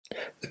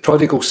The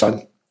Prodigal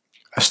Son,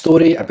 a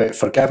story about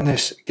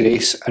forgiveness,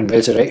 grace and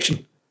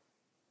resurrection.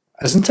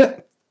 Isn't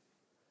it?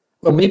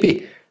 Well,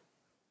 maybe,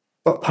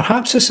 but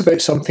perhaps it's about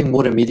something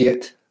more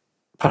immediate.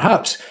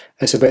 Perhaps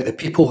it's about the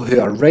people who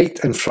are right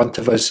in front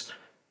of us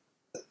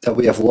that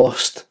we have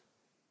lost,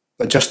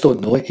 but just don't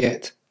know it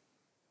yet.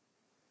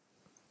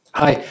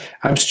 Hi,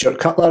 I'm Stuart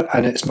Cutler,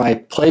 and it's my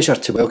pleasure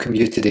to welcome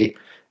you today.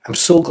 I'm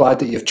so glad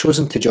that you've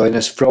chosen to join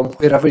us from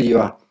wherever you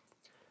are.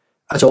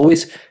 As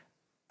always,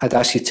 I'd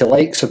ask you to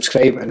like,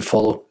 subscribe and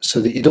follow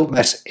so that you don't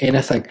miss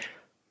anything.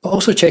 But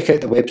also check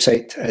out the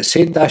website at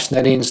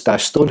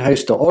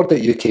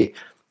st-ninians-stonehouse.org.uk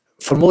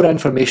for more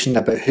information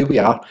about who we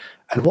are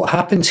and what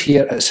happens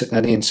here at St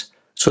Ninians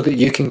so that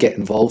you can get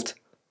involved.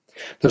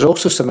 There's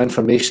also some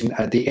information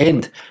at the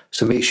end,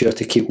 so make sure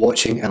to keep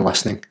watching and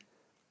listening.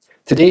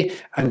 Today,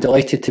 I'm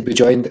delighted to be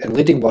joined in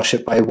leading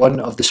worship by one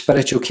of the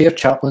spiritual care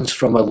chaplains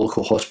from our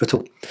local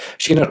hospital.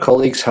 She and her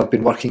colleagues have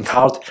been working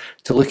hard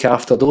to look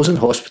after those in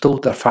hospital,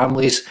 their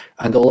families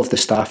and all of the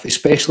staff,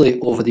 especially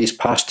over these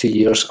past 2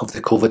 years of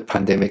the COVID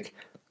pandemic.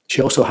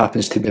 She also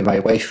happens to be my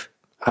wife,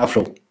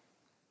 Avril.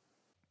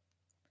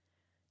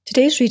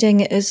 Today's reading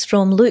is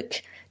from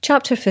Luke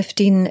chapter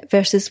 15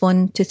 verses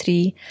 1 to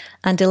 3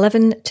 and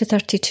 11 to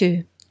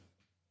 32.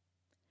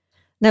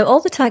 Now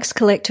all the tax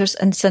collectors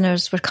and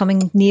sinners were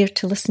coming near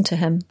to listen to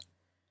him.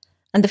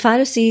 And the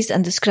Pharisees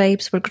and the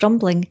scribes were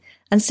grumbling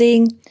and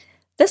saying,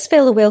 "This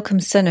fellow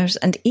welcomes sinners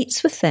and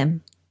eats with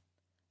them."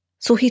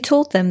 So he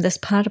told them this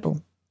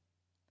parable.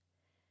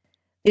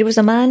 There was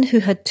a man who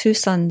had 2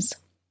 sons.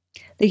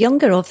 The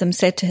younger of them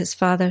said to his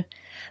father,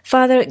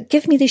 "Father,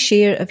 give me the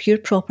share of your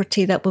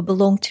property that will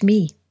belong to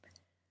me."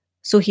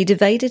 So he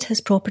divided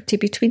his property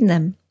between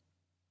them.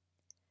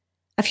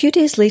 A few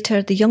days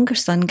later, the younger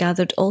son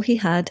gathered all he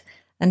had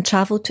and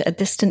travelled to a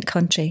distant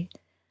country,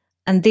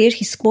 and there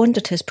he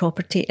squandered his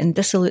property in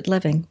dissolute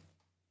living.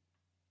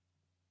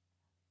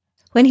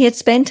 When he had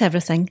spent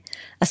everything,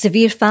 a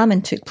severe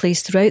famine took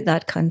place throughout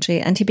that country,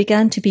 and he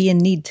began to be in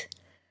need.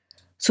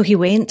 So he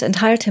went and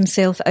hired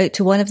himself out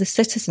to one of the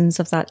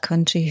citizens of that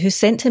country, who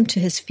sent him to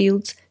his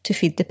fields to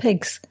feed the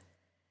pigs.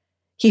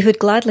 He would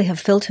gladly have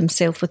filled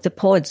himself with the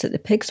pods that the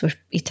pigs were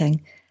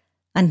eating,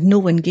 and no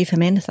one gave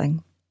him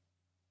anything.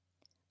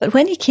 But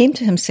when he came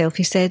to himself,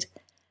 he said,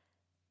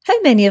 "How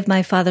many of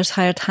my father's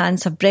hired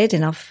hands have bread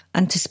enough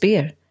and to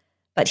spare?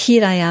 But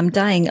here I am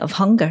dying of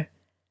hunger.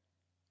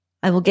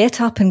 I will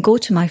get up and go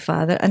to my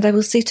father, and I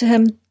will say to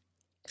him,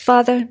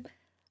 'Father,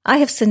 I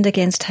have sinned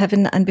against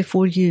heaven and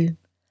before you.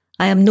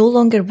 I am no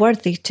longer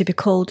worthy to be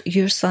called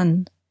your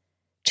son.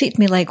 Treat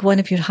me like one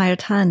of your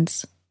hired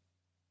hands.'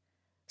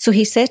 So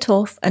he set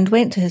off and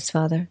went to his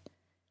father.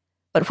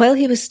 But while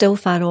he was still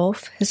far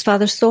off, his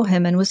father saw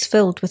him and was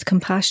filled with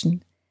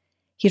compassion.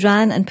 He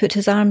ran and put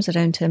his arms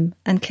around him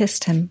and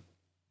kissed him.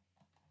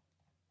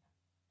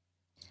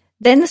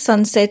 Then the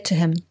son said to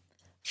him,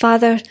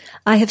 'Father,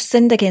 I have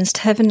sinned against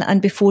heaven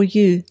and before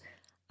you.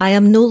 I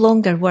am no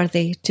longer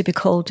worthy to be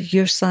called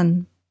your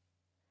son.'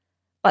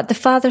 But the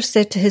father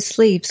said to his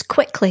slaves,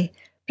 'Quickly,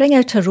 bring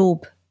out a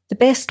robe, the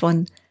best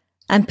one,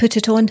 and put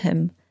it on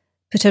him.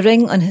 Put a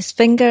ring on his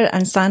finger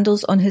and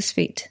sandals on his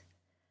feet.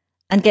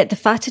 And get the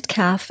fatted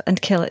calf and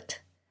kill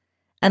it.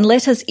 And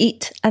let us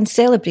eat and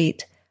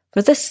celebrate.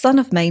 For this son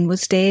of mine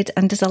was dead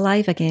and is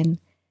alive again.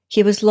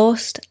 He was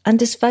lost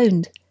and is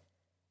found.'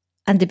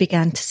 And they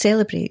began to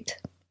celebrate.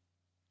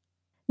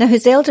 Now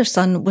his elder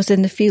son was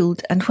in the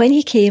field, and when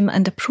he came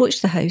and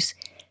approached the house,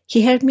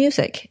 he heard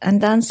music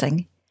and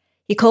dancing.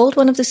 He called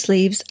one of the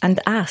slaves and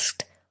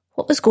asked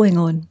what was going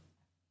on.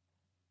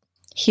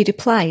 He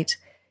replied,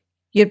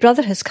 'Your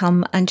brother has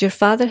come, and your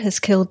father has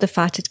killed the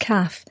fatted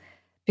calf,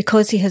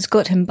 because he has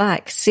got him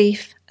back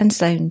safe and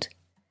sound.'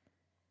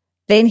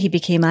 Then he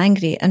became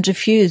angry and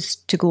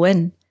refused to go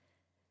in.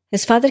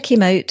 His father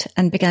came out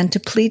and began to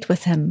plead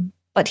with him,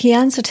 but he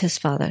answered his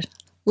father,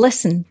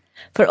 'Listen,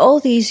 for all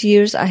these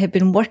years I have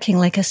been working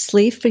like a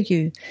slave for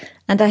you,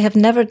 and I have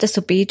never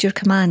disobeyed your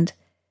command.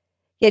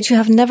 Yet you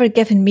have never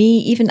given me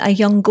even a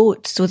young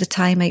goat so that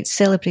I might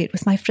celebrate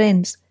with my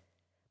friends.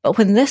 But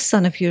when this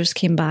son of yours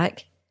came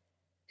back,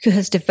 who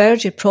has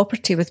devoured your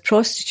property with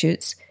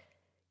prostitutes,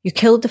 you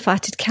killed the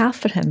fatted calf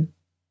for him.'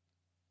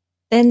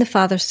 Then the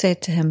father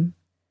said to him,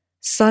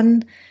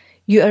 'Son,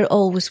 you are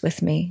always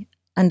with me,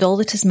 and all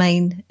that is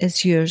mine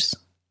is yours.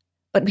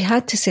 But we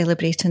had to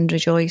celebrate and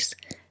rejoice,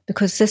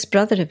 because this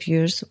brother of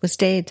yours was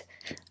dead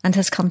and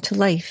has come to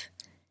life.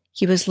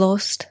 He was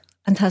lost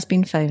and has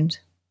been found.'"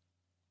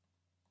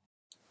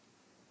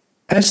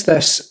 Is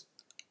this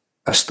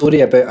a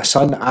story about a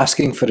son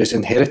asking for his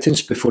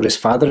inheritance before his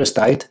father has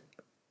died?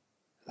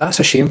 That's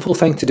a shameful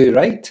thing to do,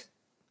 right?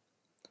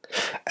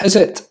 Is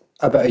it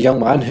about a young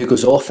man who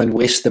goes off and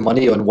wastes the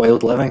money on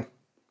wild living?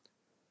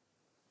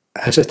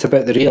 Is it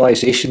about the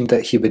realisation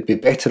that he would be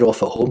better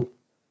off at home?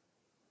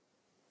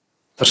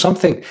 There's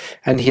something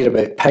in here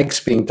about pigs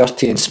being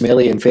dirty and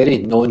smelly and very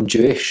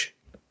non-Jewish.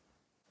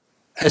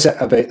 Is it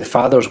about the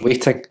father's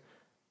waiting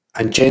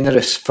and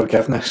generous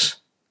forgiveness?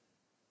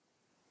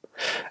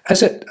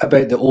 Is it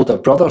about the older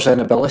brother's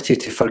inability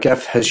to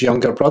forgive his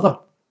younger brother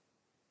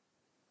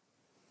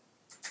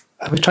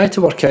And we try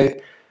to work out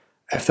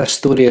if this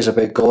story is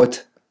about God.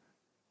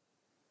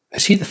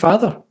 Is he the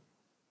Father?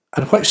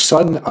 And which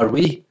son are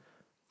we?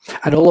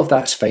 And all of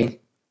that's fine.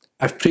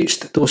 I've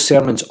preached those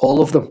sermons,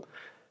 all of them.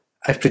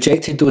 I've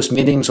projected those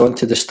meanings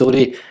onto the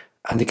story,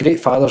 and the great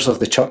fathers of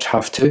the church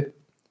have too.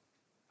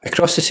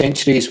 Across the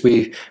centuries,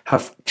 we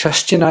have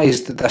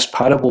Christianised this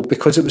parable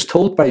because it was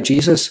told by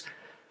Jesus.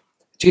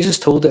 Jesus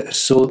told it,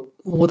 so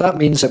that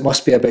means it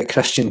must be about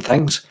Christian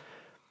things.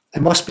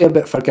 It must be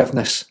about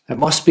forgiveness. It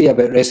must be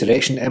about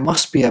resurrection. It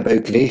must be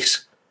about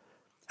grace.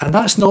 And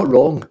that's not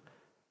wrong.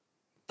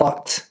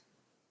 But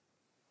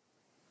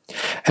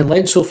in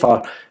Lent so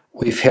far,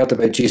 we've heard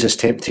about Jesus'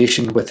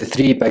 temptation with the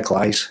 3 big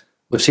lies.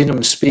 We've seen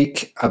him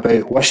speak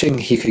about wishing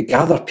he could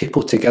gather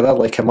people together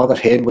like a mother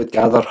hen would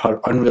gather her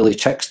unruly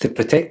chicks to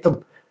protect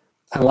them.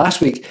 And last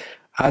week,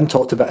 Anne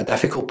talked about a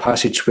difficult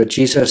passage where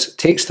Jesus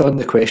takes on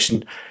the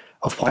question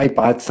of why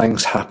bad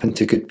things happen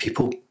to good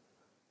people.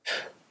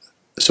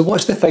 So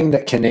what's the thing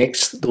that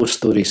connects those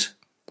stories?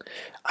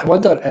 I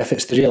wonder if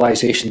it's the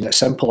realisation that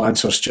simple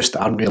answers just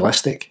aren't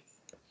realistic.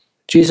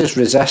 Jesus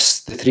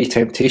resists the 3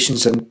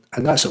 temptations and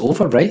that's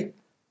over, right?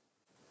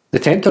 The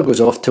tempter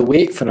goes off to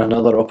wait for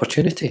another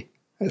opportunity.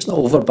 It's not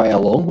over by a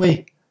long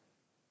way.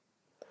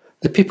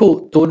 The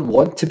people don't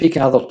want to be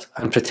gathered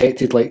and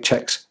protected like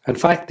chicks. In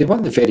fact, they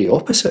want the very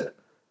opposite.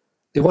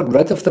 They want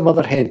rid of the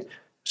mother hen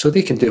so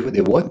they can do what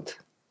they want.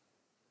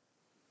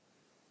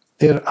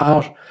 There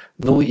are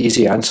no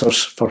easy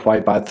answers for why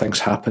bad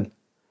things happen.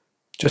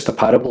 Just a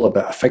parable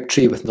about a fig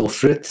tree with no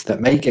fruit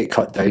that might get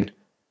cut down,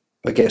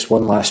 but gets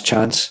one last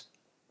chance.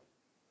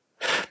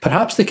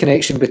 Perhaps the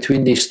connection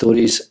between these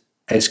stories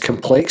is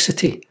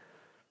complexity.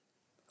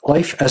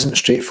 Life isn't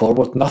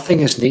straightforward, nothing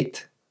is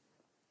neat.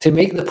 To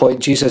make the point,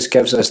 Jesus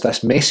gives us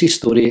this messy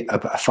story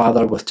about a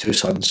father with 2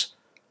 sons.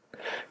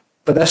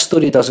 But this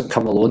story doesn't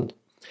come alone.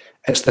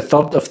 It's the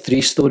third of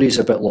 3 stories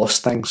about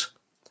lost things.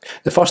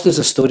 The first is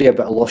a story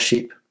about a lost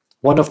sheep.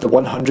 One of the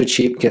 100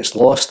 sheep gets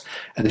lost,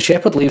 and the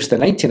shepherd leaves the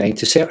 99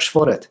 to search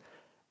for it,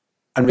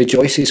 and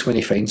rejoices when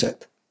he finds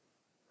it.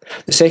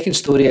 The second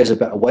story is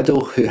about a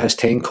widow who has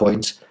 10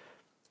 coins.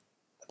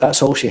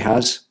 That's all she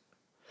has.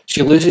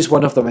 She loses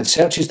one of them and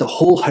searches the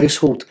whole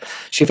household.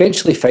 She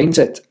eventually finds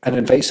it and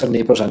invites her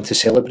neighbours in to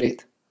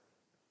celebrate.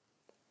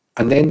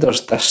 And then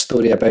there's this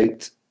story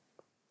about...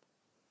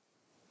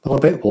 well,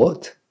 about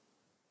what?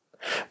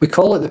 We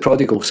call it the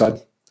prodigal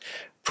son.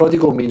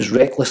 Prodigal means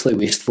recklessly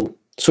wasteful.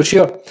 So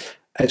sure,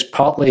 it's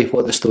partly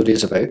what the story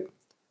is about.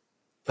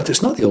 But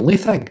it's not the only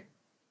thing.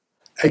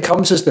 It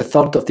comes as the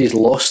third of these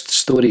lost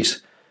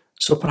stories.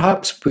 So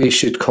perhaps we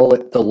should call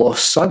it the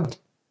lost son.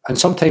 And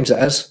sometimes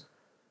it is.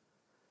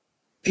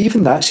 But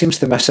even that seems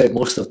to miss out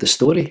most of the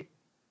story.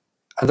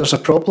 And there's a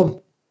problem.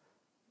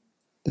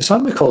 The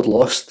son we called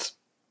lost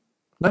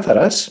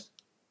never is.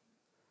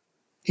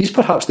 He's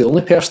perhaps the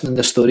only person in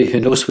the story who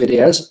knows where he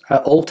is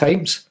at all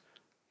times.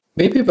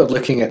 Maybe we're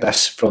looking at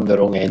this from the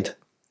wrong end.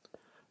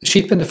 The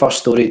sheep in the first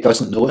story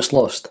doesn't know it's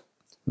lost.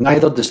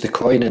 Neither does the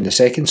coin in the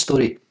second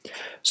story.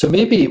 So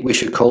maybe we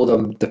should call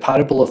them the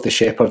parable of the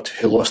shepherd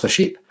who lost a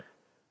sheep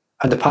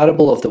and the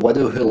parable of the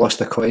widow who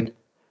lost a coin.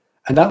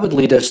 And that would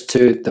lead us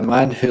to the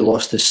man who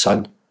lost his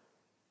son.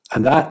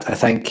 And that, I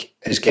think,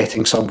 is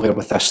getting somewhere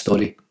with this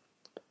story.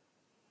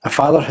 A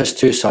father has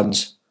 2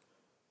 sons,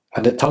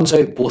 and it turns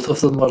out both of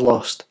them were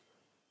lost.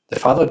 The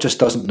father just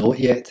doesn't know it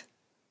yet.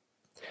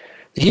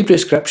 The Hebrew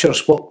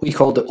Scriptures, what we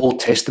call the Old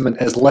Testament,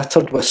 is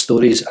littered with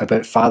stories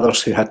about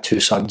fathers who had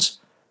 2 sons.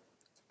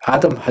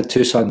 Adam had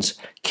 2 sons,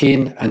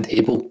 Cain and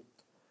Abel.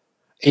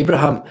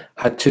 Abraham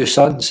had 2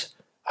 sons,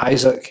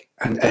 Isaac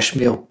and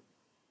Ishmael.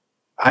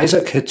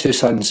 Isaac had 2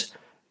 sons,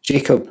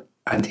 Jacob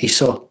and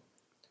Esau.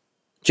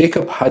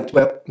 Jacob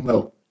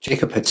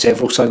had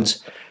several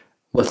sons,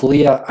 with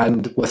Leah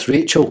and with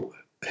Rachel,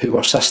 who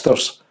were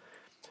sisters.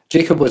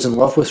 Jacob was in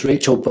love with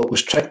Rachel but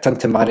was tricked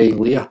into marrying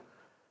Leah.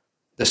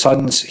 The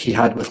sons he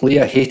had with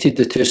Leah hated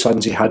the 2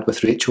 sons he had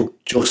with Rachel,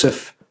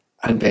 Joseph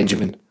and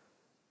Benjamin.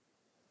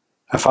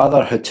 A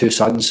father had 2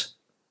 sons.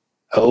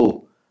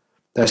 Oh,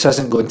 this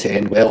isn't going to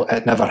end well,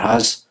 it never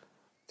has.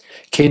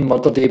 Cain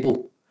murdered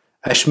Abel.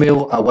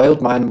 Ishmael, a wild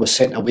man, was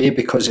sent away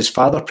because his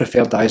father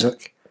preferred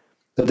Isaac.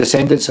 The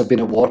descendants have been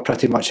at war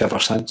pretty much ever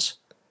since.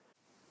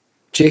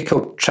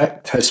 Jacob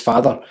tricked his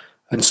father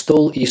and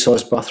stole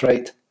Esau's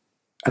birthright.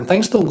 And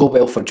things don't go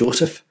well for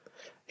Joseph.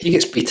 He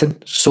gets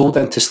beaten, sold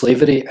into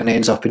slavery and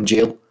ends up in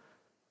jail.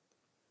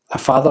 A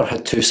father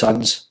had 2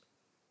 sons,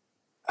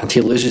 and he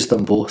loses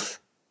them both.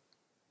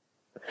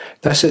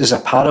 This is a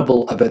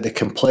parable about the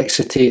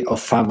complexity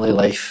of family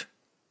life.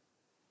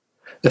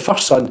 The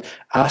first son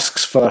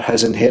asks for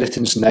his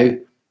inheritance now.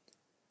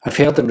 I've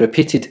heard him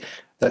repeated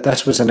that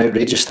this was an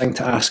outrageous thing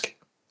to ask.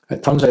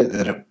 It turns out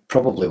that it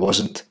probably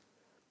wasn't.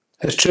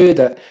 It's true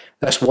that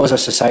this was a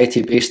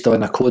society based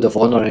on a code of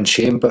honour and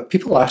shame, but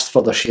people asked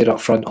for their share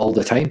up front all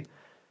the time.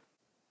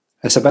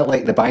 It's a bit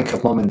like the bank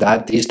of mum and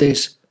dad these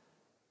days.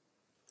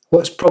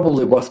 What's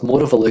probably worth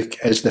more of a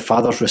look is the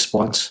father's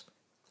response.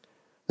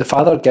 The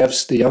father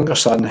gives the younger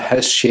son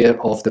his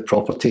share of the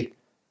property.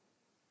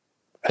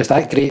 Is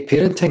that great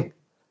parenting?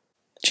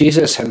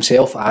 Jesus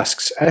himself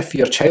asks, if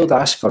your child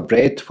asks for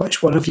bread,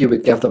 which one of you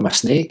would give them a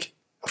snake?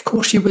 Of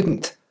course you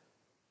wouldn't.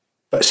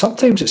 But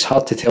sometimes it's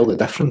hard to tell the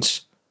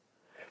difference.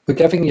 Would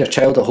giving your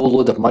child a whole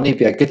load of money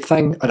be a good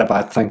thing or a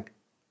bad thing?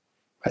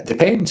 It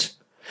depends.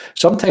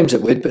 Sometimes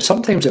it would, but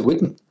sometimes it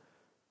wouldn't.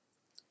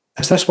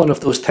 Is this one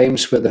of those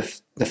times where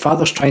the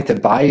father's trying to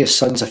buy his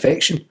son's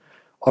affection,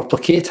 or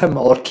placate him,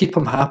 or keep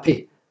him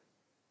happy?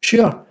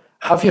 Sure,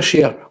 have your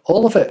share,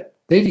 all of it,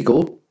 there you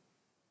go.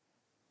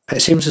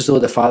 It seems as though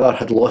the father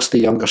had lost the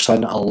younger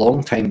son a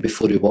long time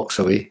before he walks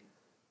away.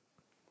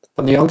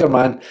 When the younger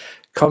man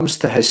comes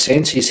to his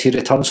senses, he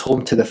returns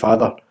home to the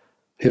father,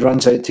 who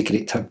runs out to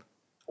greet him.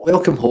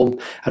 Welcome home,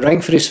 a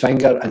ring for his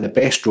finger and the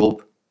best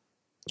robe,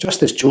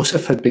 just as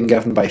Joseph had been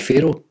given by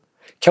Pharaoh.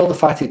 Kill the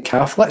fatted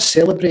calf, let's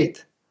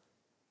celebrate.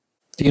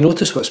 Do you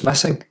notice what's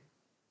missing?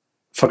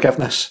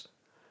 Forgiveness.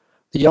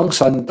 The young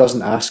son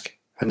doesn't ask,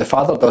 and the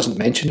father doesn't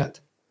mention it.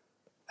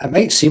 It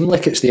might seem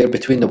like it's there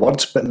between the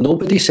words, but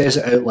nobody says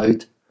it out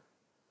loud.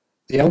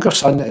 The younger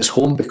son is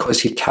home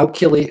because he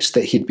calculates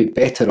that he'd be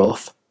better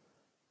off.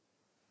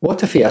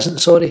 What if he isn't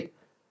sorry?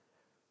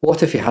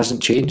 What if he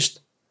hasn't changed?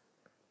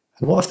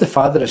 And what if the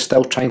father is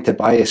still trying to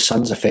buy his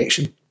son's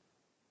affection?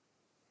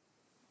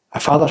 A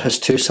father has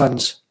two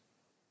sons.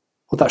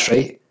 Oh, that's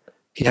right.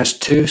 He has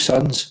two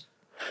sons.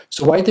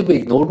 So why did we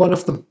ignore one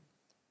of them?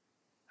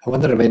 I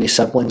wonder how many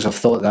siblings have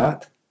thought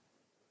that.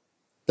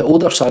 The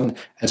older son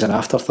is an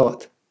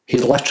afterthought.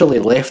 He's literally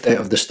left out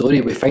of the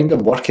story. We find him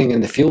working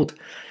in the field.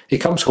 He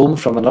comes home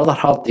from another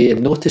hard day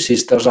and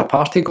notices there's a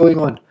party going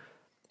on.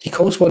 He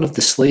calls one of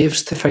the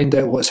slaves to find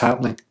out what's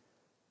happening.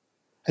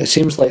 It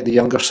seems like the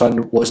younger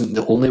son wasn't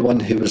the only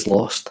one who was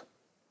lost.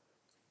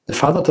 The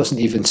father doesn't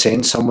even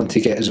send someone to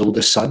get his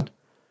oldest son.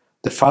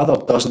 The father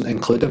doesn't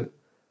include him.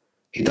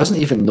 He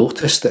doesn't even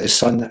notice that his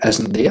son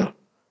isn't there.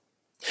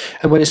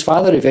 And when his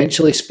father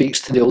eventually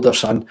speaks to the older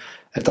son,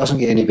 it doesn't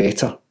get any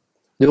better.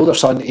 The older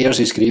son airs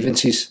his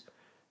grievances.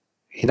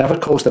 He never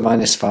calls the man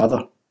his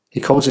father.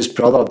 He calls his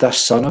brother this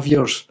son of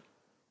yours.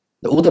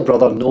 The older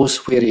brother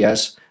knows where he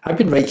is. I've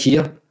been right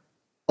here,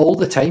 all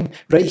the time,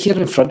 right here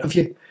in front of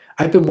you.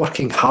 I've been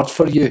working hard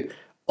for you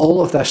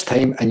all of this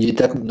time and you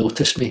didn't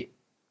notice me.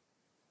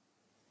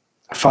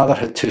 A father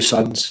had two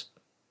sons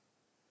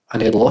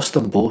and he had lost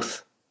them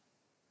both.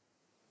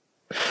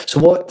 So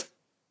what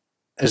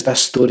is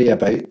this story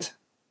about?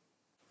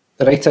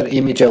 The writer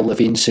Amy Jill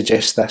Levine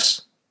suggests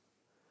this.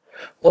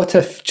 What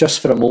if, just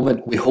for a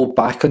moment, we hold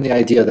back on the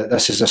idea that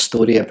this is a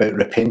story about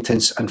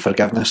repentance and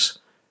forgiveness?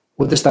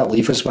 What does that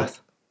leave us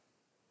with?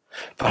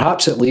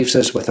 Perhaps it leaves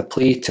us with a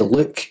plea to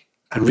look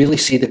and really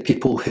see the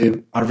people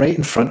who are right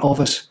in front of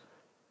us,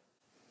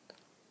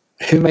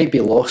 who might be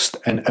lost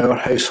in our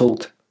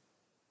household.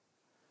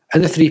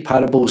 In the three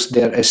parables,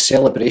 there is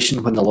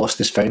celebration when the lost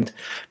is found.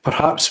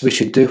 Perhaps we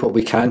should do what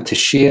we can to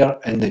share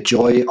in the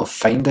joy of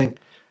finding,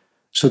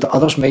 so that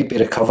others might be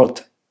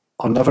recovered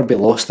or never be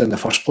lost in the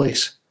first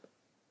place.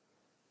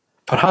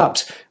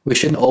 Perhaps we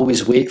shouldn't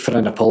always wait for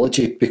an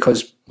apology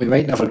because we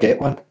might never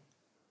get one.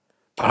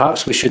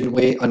 Perhaps we shouldn't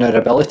wait on our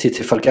ability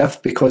to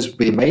forgive because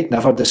we might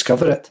never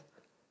discover it.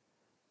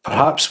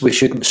 Perhaps we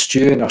shouldn't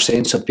stew in our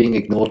sense of being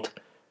ignored,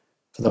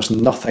 for there's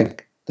nothing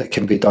that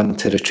can be done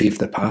to retrieve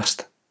the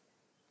past.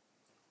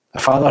 A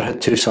father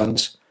had two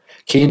sons,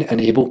 Cain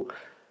and Abel,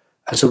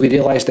 and so we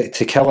realise that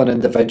to kill an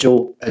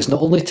individual is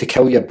not only to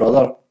kill your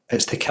brother,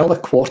 it's to kill a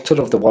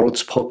quarter of the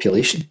world's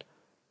population.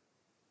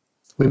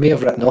 We may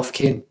have written off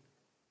Cain,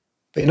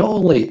 but he not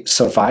only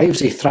survives,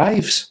 he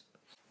thrives.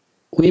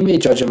 We may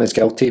judge him as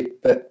guilty,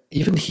 but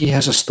even he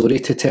has a story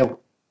to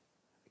tell.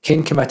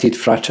 Cain committed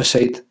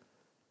fratricide,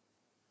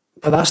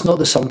 but that's not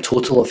the sum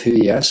total of who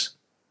he is.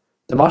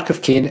 The mark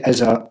of Cain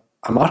is a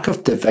mark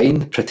of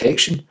divine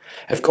protection.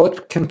 If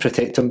God can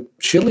protect him,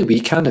 surely we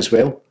can as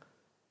well.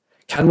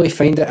 Can we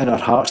find it in our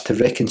hearts to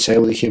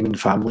reconcile the human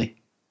family?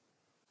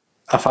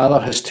 A father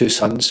has two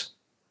sons,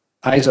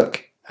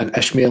 Isaac and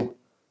Ishmael.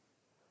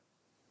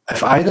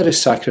 If either is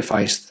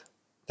sacrificed,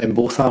 then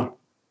both are.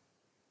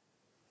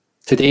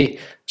 Today,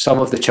 some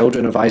of the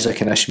children of Isaac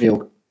and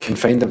Ishmael can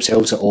find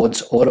themselves at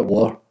odds or at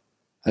war,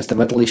 as the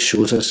Middle East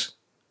shows us.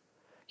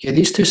 Yet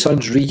these two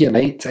sons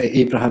reunite at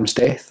Abraham's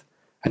death,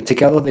 and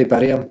together they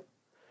bury him.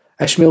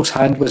 Ishmael's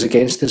hand was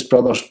against his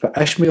brothers, but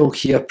Ishmael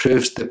here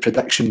proves the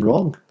prediction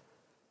wrong.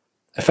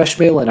 If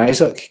Ishmael and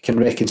Isaac can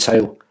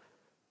reconcile,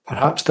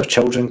 perhaps their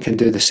children can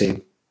do the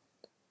same.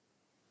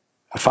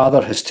 A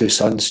father has two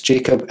sons,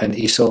 Jacob and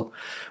Esau,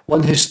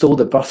 one who stole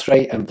the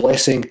birthright and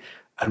blessing,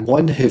 and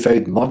one who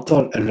vowed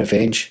murder and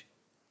revenge.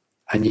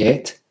 And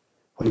yet,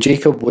 when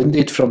Jacob,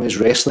 wounded from his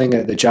wrestling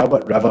at the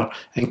Jabbok River,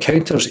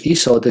 encounters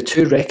Esau, the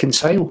two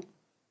reconcile.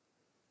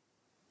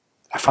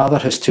 A father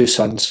has two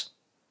sons.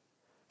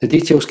 The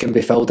details can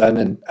be filled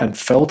in and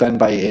filled in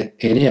by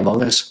any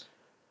among us.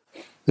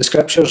 The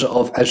scriptures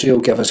of Israel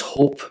give us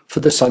hope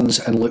for the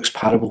sons in Luke's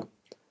parable.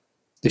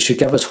 They should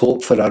give us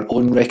hope for our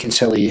own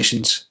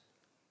reconciliations,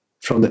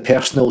 from the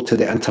personal to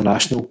the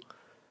international.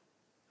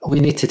 We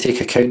need to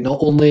take account not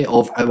only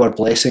of our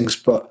blessings,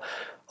 but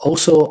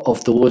also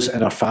of those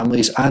in our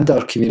families and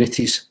our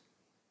communities.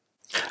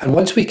 And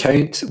once we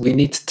count, we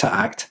need to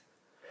act.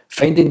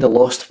 Finding the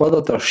lost,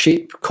 whether they're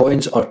sheep,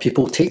 coins, or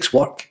people, takes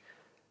work.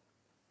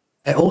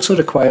 It also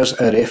requires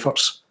our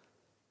efforts.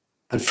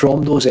 And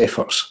from those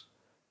efforts,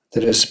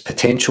 there is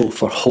potential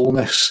for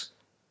wholeness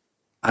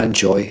and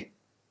joy.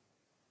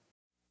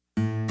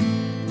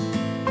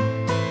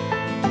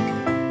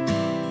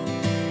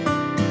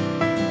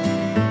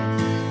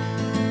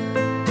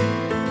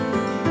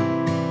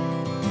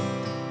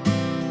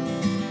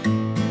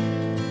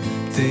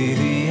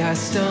 Daily I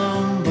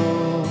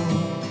stumble,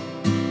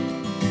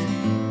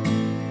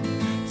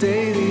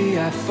 daily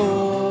I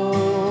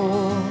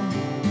fall,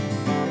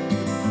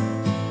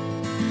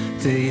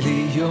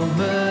 daily your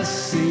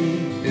mercy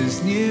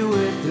is new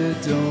with the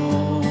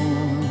dawn.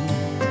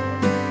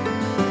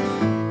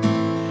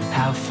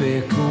 How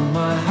fickle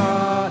my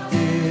heart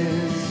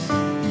is,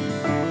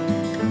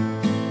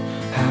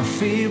 how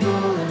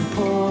feeble and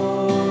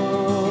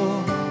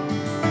poor,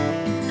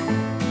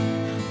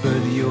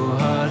 but your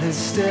heart is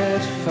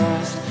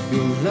steadfast,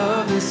 your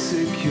love is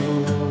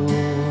secure.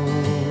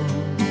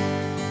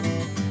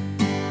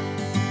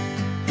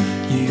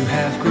 You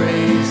have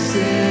grace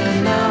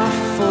enough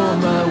for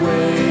my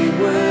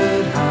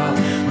wayward heart,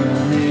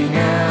 running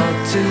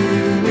out to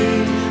me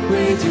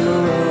with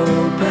your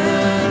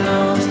open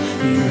arms.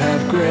 You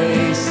have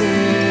grace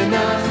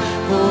enough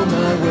for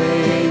my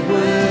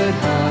wayward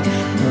heart,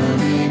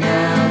 running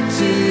out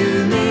to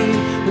me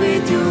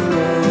with your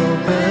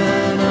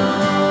open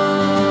arms.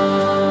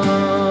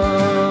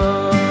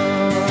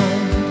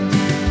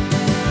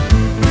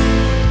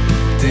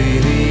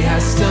 Daily I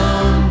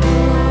stumble,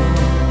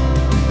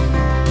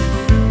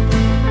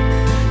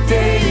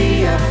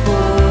 daily I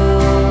fall,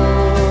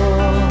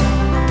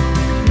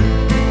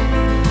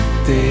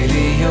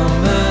 daily your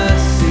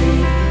mercy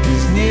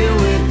is near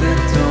with the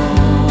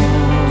dawn.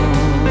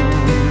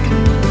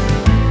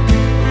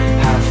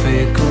 How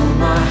fickle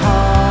my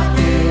heart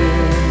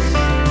is,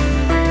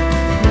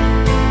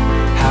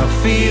 how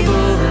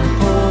feeble and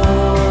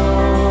poor,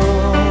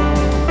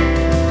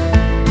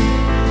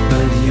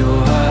 but your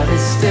heart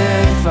is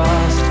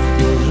steadfast,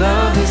 your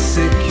love is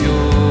secure.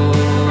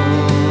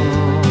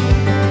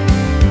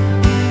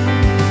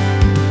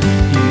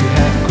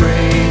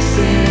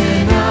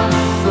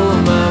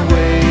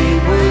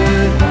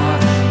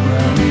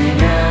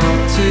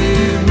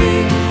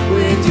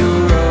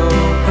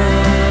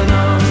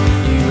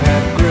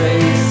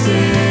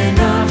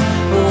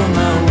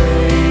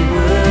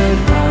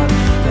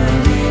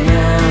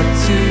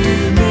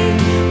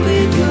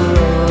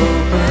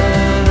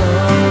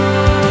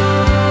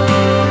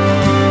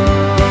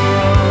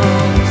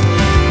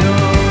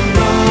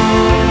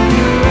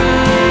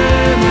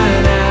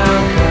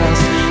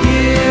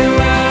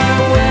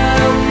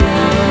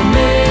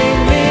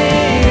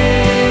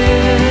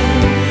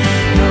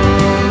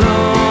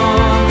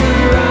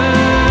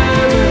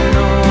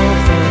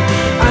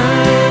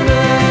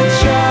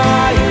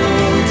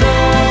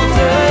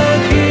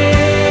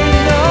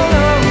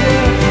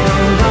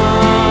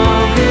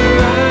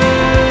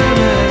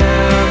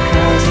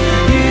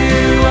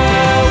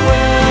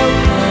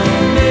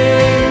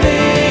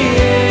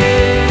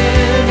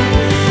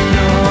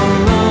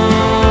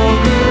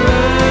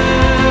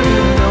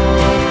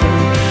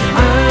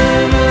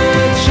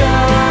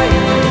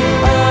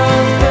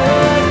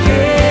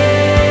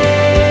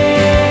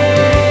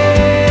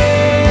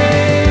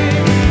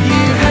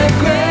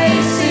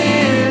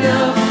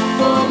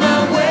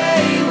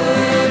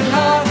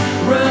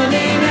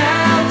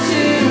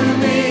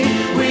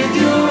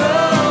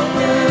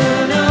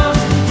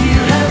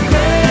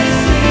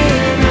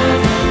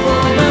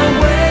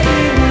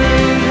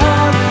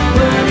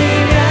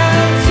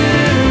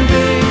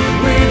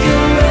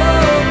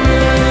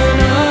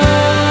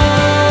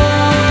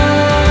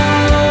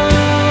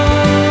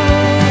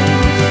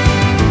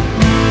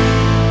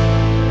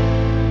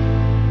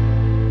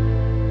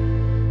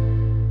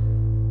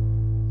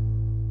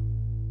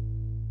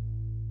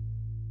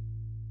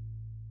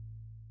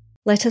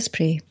 Let us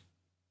pray.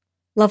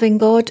 Loving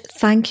God,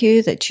 thank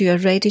you that you are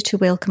ready to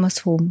welcome us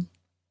home,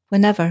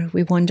 whenever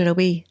we wander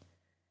away.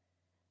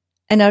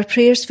 In our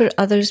prayers for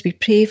others, we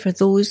pray for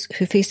those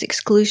who face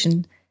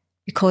exclusion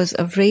because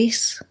of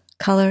race,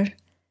 colour,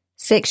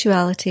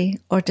 sexuality,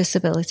 or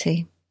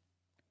disability.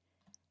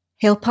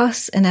 Help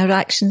us in our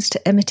actions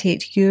to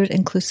imitate your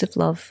inclusive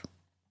love.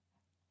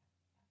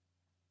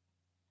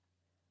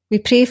 We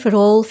pray for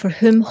all for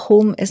whom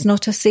home is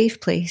not a safe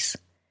place,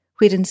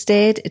 where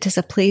instead it is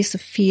a place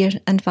of fear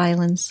and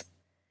violence.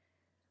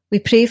 We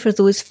pray for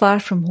those far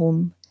from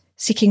home,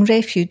 seeking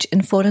refuge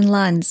in foreign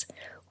lands,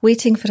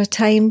 waiting for a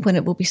time when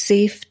it will be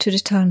safe to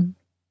return.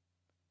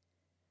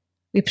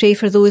 We pray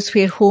for those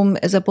where home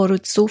is a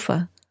borrowed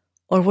sofa,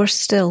 or worse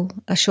still,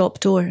 a shop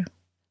door,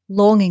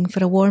 longing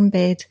for a warm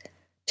bed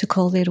to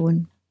call their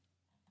own.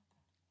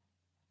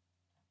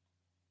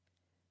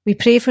 We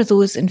pray for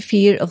those in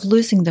fear of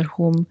losing their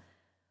home,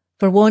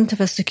 for want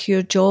of a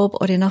secure job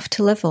or enough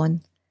to live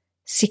on,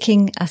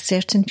 seeking a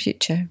certain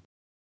future.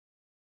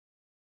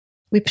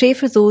 We pray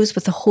for those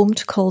with a home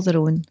to call their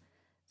own,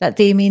 that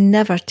they may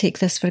never take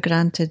this for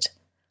granted,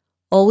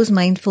 always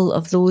mindful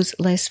of those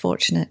less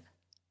fortunate.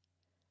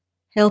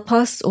 Help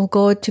us, O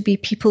God, to be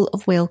people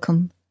of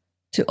welcome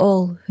to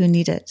all who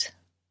need it.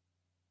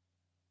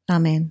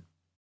 Amen.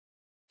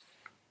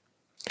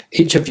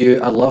 Each of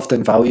you are loved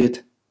and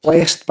valued,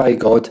 blessed by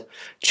God,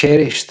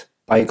 cherished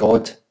by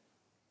God,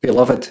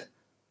 beloved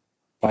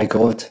by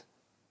God.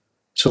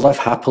 So live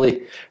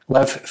happily,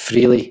 live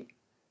freely,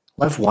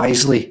 live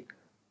wisely,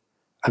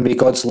 and may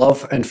God's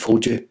love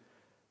enfold you,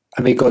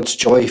 and may God's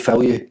joy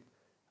fill you,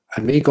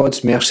 and may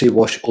God's mercy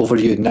wash over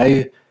you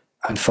now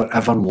and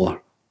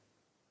forevermore.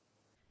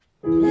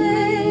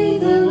 May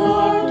the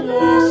Lord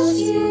bless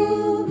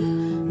you.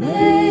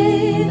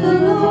 May the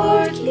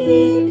Lord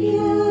keep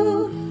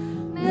you.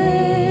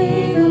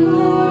 May the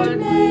Lord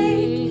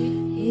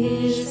make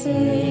his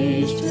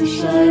face to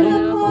shine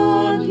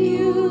upon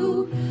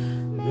you.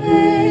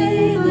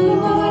 May the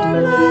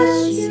Lord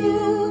bless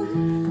you.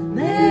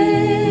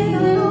 May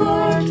the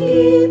Lord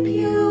keep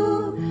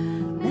you.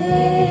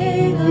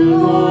 May the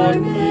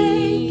Lord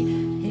make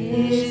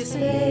his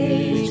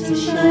face to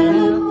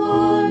shine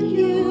upon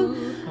you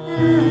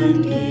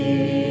and give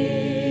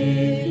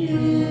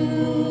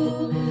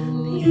you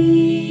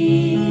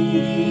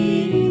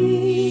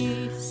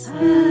peace,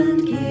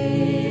 and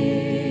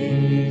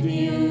give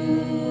you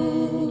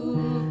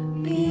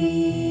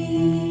peace.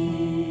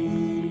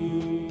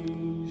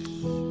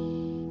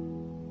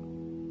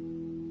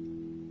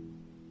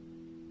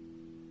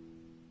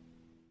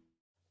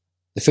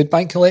 The food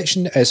bank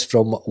collection is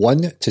from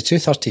 1 to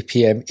 2:30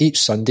 p.m. each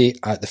Sunday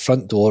at the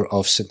front door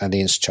of St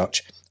Ninian's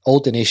Church. All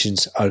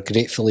donations are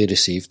gratefully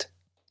received.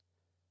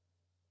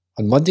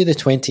 On Monday the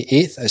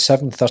 28th at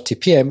 7:30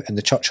 p.m. in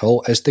the church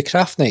hall is the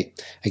craft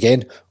night.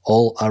 Again,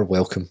 all are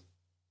welcome.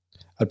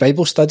 Our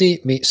Bible study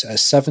meets at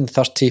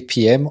 7:30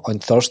 p.m. on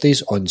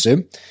Thursdays on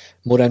Zoom.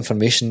 More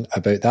information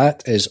about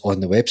that is on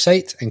the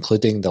website,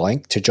 including the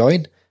link to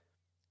join.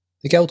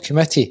 The Guild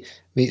Committee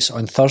meets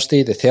on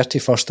Thursday the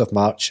 31st of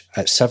March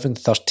at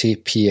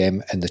 7:30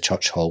 p.m. in the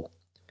church hall.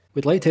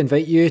 We'd like to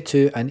invite you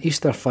to an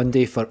Easter Fun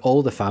Day for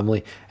all the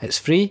family. It's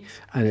free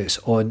and it's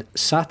on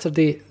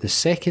Saturday the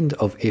 2nd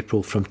of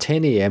April from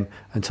 10 a.m.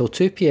 until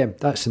 2 p.m.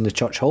 That's in the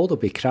church hall. There'll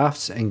be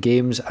crafts and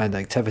games and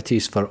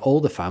activities for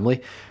all the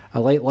family. A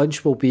light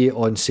lunch will be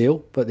on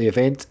sale, but the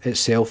event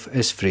itself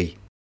is free.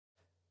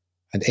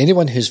 And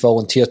anyone who's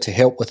volunteered to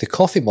help with the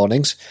coffee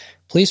mornings,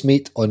 please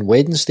meet on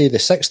Wednesday the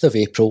 6th of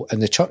April in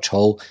the church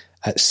hall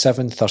at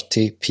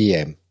 7:30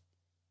 p.m.